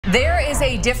There is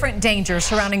a different danger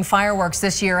surrounding fireworks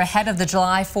this year ahead of the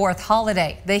July 4th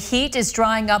holiday. The heat is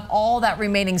drying up all that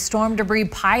remaining storm debris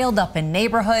piled up in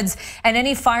neighborhoods, and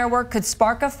any firework could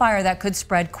spark a fire that could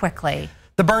spread quickly.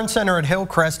 The burn center at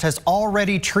Hillcrest has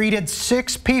already treated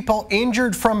 6 people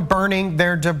injured from burning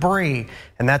their debris,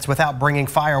 and that's without bringing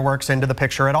fireworks into the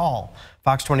picture at all.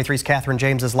 Fox 23's Catherine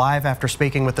James is live after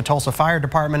speaking with the Tulsa Fire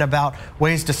Department about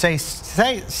ways to stay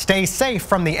safe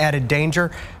from the added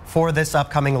danger for this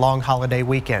upcoming long holiday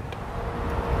weekend.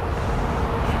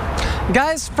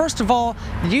 Guys, first of all,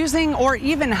 using or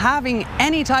even having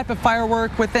any type of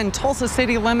firework within Tulsa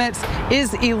city limits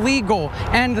is illegal.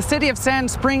 And the city of Sand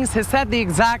Springs has said the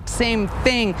exact same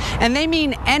thing. And they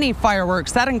mean any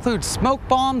fireworks. That includes smoke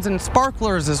bombs and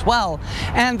sparklers as well.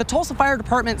 And the Tulsa Fire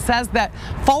Department says that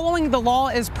following the law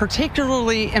is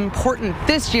particularly important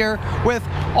this year with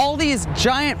all these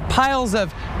giant piles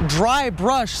of dry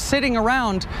brush sitting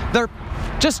around. They're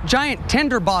just giant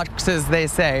tinder boxes, they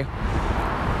say.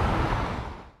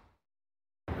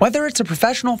 Whether it's a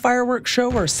professional fireworks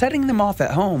show or setting them off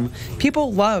at home,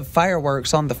 people love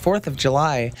fireworks on the 4th of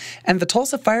July, and the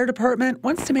Tulsa Fire Department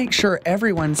wants to make sure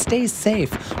everyone stays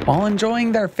safe while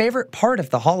enjoying their favorite part of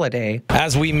the holiday.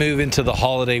 As we move into the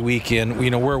holiday weekend,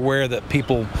 we're aware that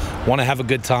people want to have a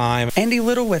good time. Andy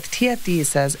Little with TFD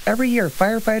says every year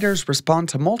firefighters respond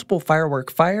to multiple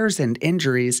firework fires and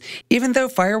injuries, even though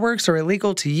fireworks are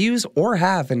illegal to use or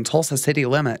have in Tulsa city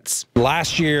limits.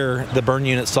 Last year, the burn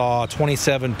unit saw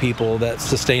 27 people that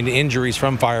sustained injuries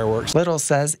from fireworks. Little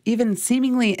says even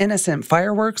seemingly innocent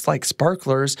fireworks like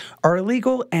sparklers are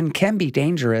illegal and can be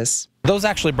dangerous. Those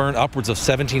actually burn upwards of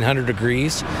 1,700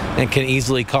 degrees and can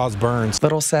easily cause burns.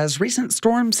 Little says recent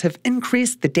storms have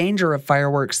increased the danger of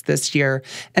fireworks this year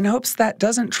and hopes that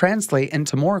doesn't translate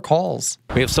into more calls.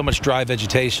 We have so much dry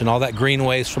vegetation. All that green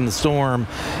waste from the storm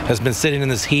has been sitting in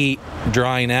this heat,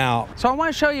 drying out. So I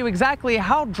want to show you exactly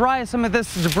how dry some of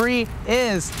this debris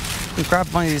is. Grab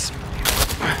one of these.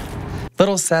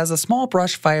 Little says a small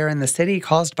brush fire in the city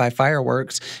caused by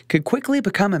fireworks could quickly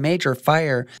become a major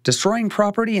fire, destroying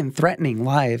property and threatening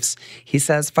lives. He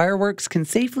says fireworks can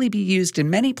safely be used in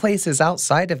many places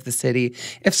outside of the city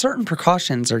if certain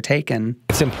precautions are taken.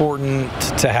 It's important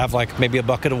to have maybe a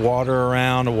bucket of water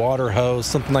around, a water hose,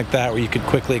 something like that where you could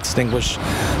quickly extinguish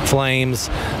flames.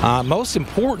 Most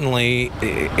importantly,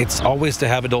 it's always to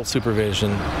have adult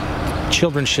supervision.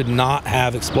 Children should not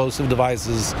have explosive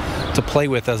devices to play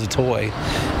with as a toy,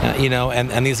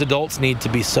 and these adults need to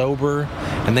be sober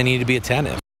and they need to be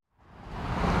attentive.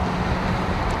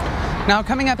 Now,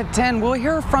 coming up at 10, we'll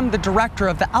hear from the director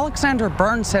of the Alexander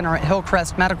Burn Center at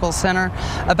Hillcrest Medical Center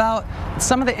about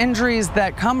some of the injuries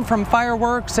that come from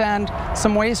fireworks and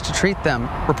some ways to treat them.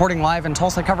 Reporting live in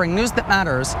Tulsa, covering news that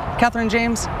matters, Catherine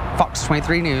James, Fox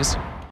 23 News.